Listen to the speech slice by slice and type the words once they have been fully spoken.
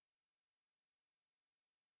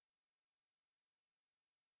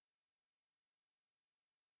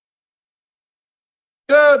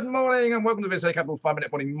Good morning and welcome to VSA Capital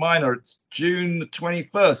 5-Minute Morning Miner. It's June the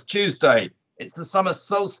 21st, Tuesday. It's the summer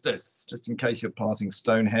solstice, just in case you're passing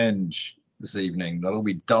Stonehenge this evening. They'll all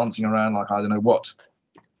be dancing around like I don't know what.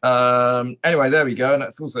 Anyway, there we go. And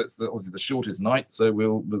that's also, obviously the shortest night, so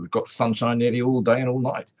we've got sunshine nearly all day and all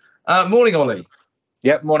night. Morning, Ollie.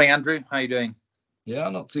 Yep, morning, Andrew. How are you doing? Yeah,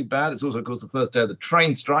 not too bad. It's also, of course, the first day of the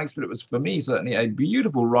train strikes, but it was, for me, certainly a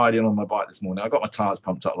beautiful ride in on my bike this morning. I got my tyres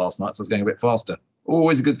pumped up last night, so I was going a bit faster.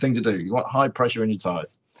 Always a good thing to do. You want high pressure in your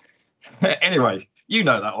tyres. Anyway, you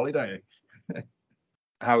know that, Ollie, don't you?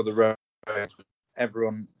 How are the roads?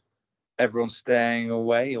 Everyone staying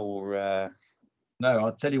away, or No,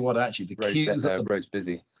 I'll tell you what, actually, roads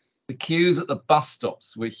busy. The queues at the bus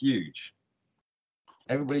stops were huge.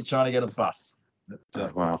 Everybody trying to get a bus.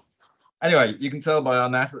 Wow. Anyway, you can tell by our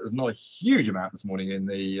NAS that there's not a huge amount this morning in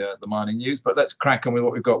the mining news, but let's crack on with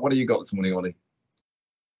what we've got. What have you got this morning, Ollie?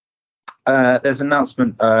 There's an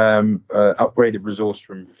announcement, upgraded resource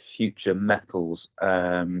from Future Metals.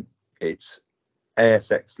 It's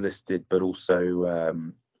ASX listed, but also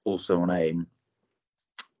on AIM.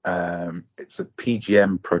 It's a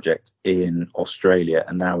PGM project in Australia,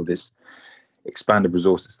 and now this expanded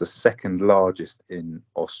resource is the second largest in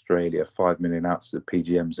Australia, 5 million ounces of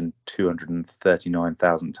PGMs and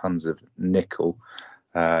 239,000 tons of nickel.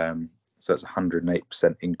 So it's a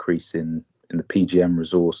 108% increase in the PGM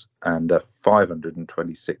resource and a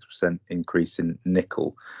 526% increase in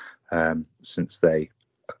nickel since they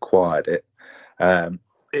acquired it. I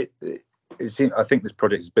think this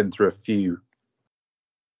project has been through a few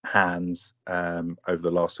hands over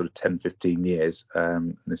the last sort of 10-15 years.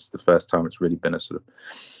 This is the first time it's really been a sort of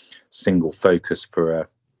single focus for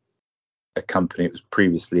a company. It was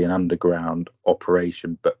previously an underground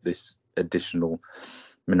operation, but this additional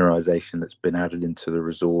mineralization that's been added into the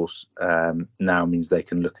resource now means they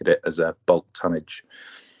can look at it as a bulk tonnage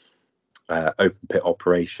open pit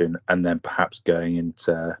operation, and then perhaps going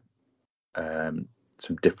into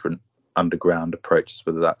some different underground approaches,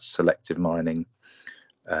 whether that's selective mining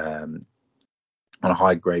on a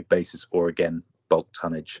high grade basis, or again bulk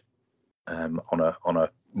tonnage on a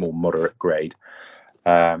more moderate grade.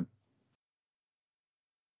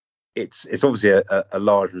 It's obviously a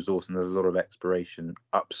large resource, and there's a lot of exploration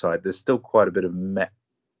upside. There's still quite a bit of met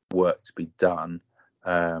work to be done.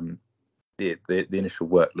 The initial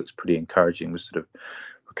work looks pretty encouraging, with sort of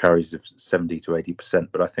recoveries of 70 to 80%,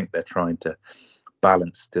 but I think they're trying to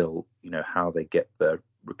balance still, how they get the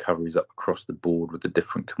recoveries up across the board with the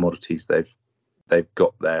different commodities they've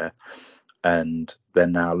got there. And they're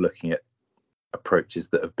now looking at approaches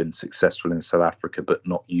that have been successful in South Africa but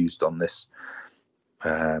not used on this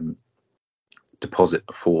deposit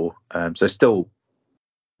before. So still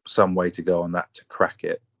some way to go on that to crack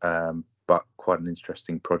it, but quite an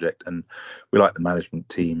interesting project. And we like the management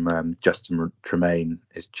team. Justin Tremaine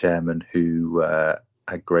is chairman, who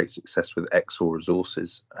had great success with Exore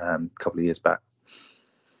Resources a couple of years back.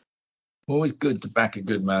 Always good to back a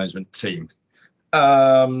good management team.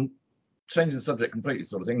 Changing the subject completely,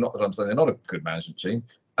 sort of thing. Not that I'm saying they're not a good management team,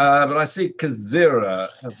 but I see Kazira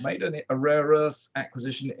have made a rare earths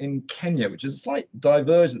acquisition in Kenya, which is a slight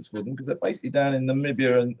divergence for them because they're basically down in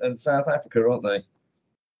Namibia and South Africa, aren't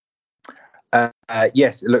they?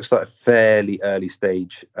 Yes, it looks like a fairly early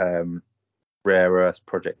stage rare earths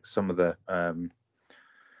project. Some of the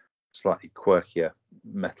slightly quirkier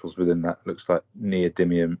metals within that looks like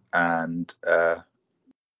neodymium and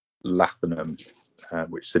lanthanum,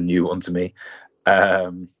 which is a new one to me.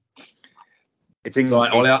 It's in.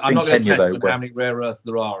 Right, Ollie, I'm not going to test though, how many rare earths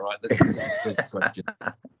there are. Right, let's get this question.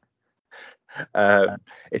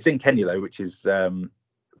 It's in Kenya though, which is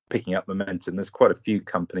picking up momentum. There's quite a few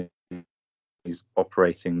companies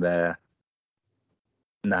operating there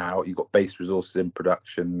now. You've got Base Resources in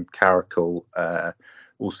production, Caracal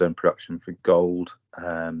also in production for gold,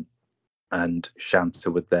 and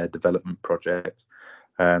Shanta with their development project.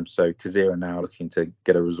 So Kazira now looking to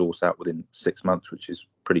get a resource out within 6 months, which is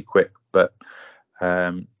pretty quick. But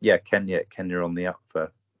Kenya on the up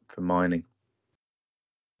for mining.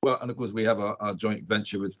 Well, and of course we have our joint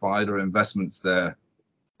venture with FIDA Investments there,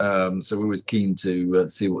 so we're always keen to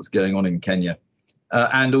see what's going on in Kenya.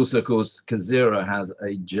 And also, of course, Kazira has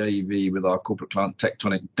a JV with our corporate client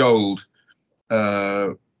Tectonic Gold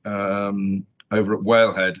over at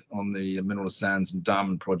Whalehead on the mineral sands and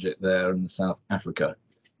diamond project there in South Africa.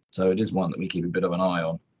 So it is one that we keep a bit of an eye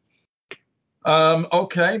on.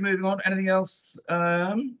 Okay, moving on. Anything else,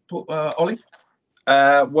 Ollie?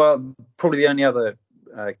 Well, probably the only other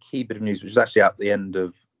key bit of news, which was actually at the end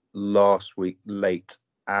of last week, late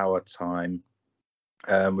hour time,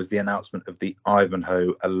 was the announcement of the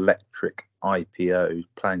Ivanhoe Electric IPO,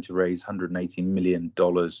 planning to raise $180 million,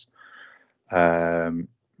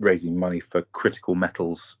 raising money for critical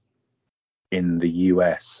metals in the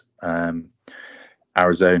US.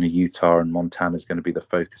 Arizona, Utah, and Montana is going to be the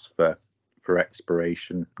focus for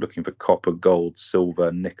exploration, looking for copper, gold,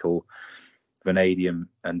 silver, nickel, vanadium,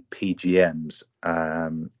 and PGMs. I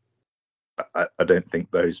don't think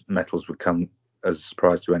those metals would come as a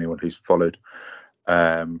surprise to anyone who's followed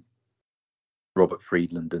Robert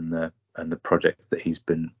Friedland and the projects that he's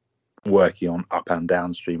been working on up and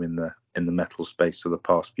downstream in the metal space for the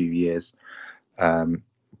past few years.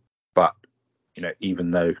 But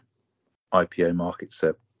even though IPO markets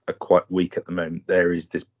are quite weak at the moment, there is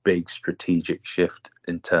this big strategic shift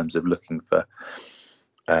in terms of looking for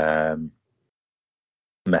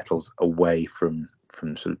metals away from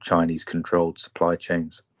sort of Chinese controlled supply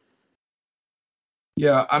chains.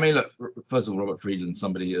 Yeah, I mean, look, first of all, Robert Friedland's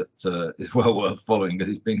somebody that is well worth following because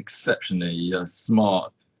he's been exceptionally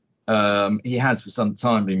smart. He has for some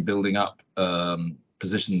time been building up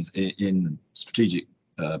positions in strategic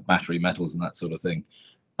battery metals and that sort of thing.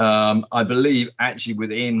 I believe actually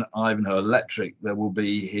within Ivanhoe Electric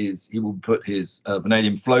he will put his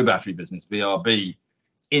vanadium flow battery business, VRB,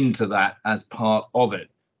 into that as part of it,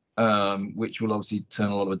 which will obviously turn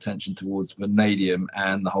a lot of attention towards vanadium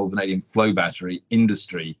and the whole vanadium flow battery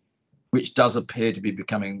industry, which does appear to be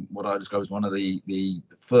becoming what I describe as one of the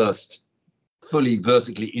first fully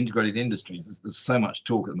vertically integrated industries. There's so much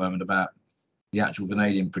talk at the moment about the actual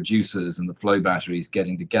vanadium producers and the flow batteries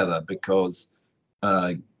getting together because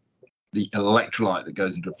the electrolyte that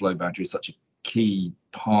goes into a flow battery is such a key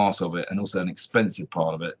part of it and also an expensive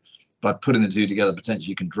part of it. By putting the two together, potentially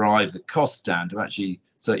you can drive the cost down to actually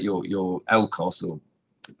so that your L cost or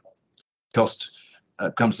cost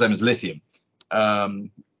comes the same as lithium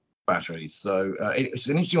batteries. So it's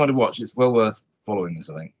an interesting one to watch. It's well worth following this,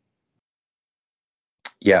 I think.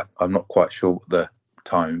 Yeah, I'm not quite sure what the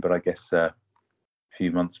time, but I guess a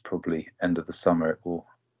few months, probably end of the summer, it will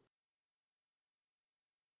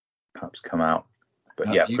perhaps come out.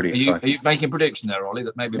 But yeah, pretty exciting. Are you making a prediction there, Ollie,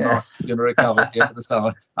 that maybe market's going to recover at the end of the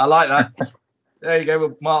summer? I like that. There you go.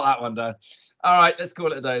 We'll mark that one down. All right, let's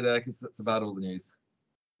call it a day there because that's about all the news.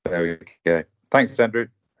 There we go. Thanks, Andrew.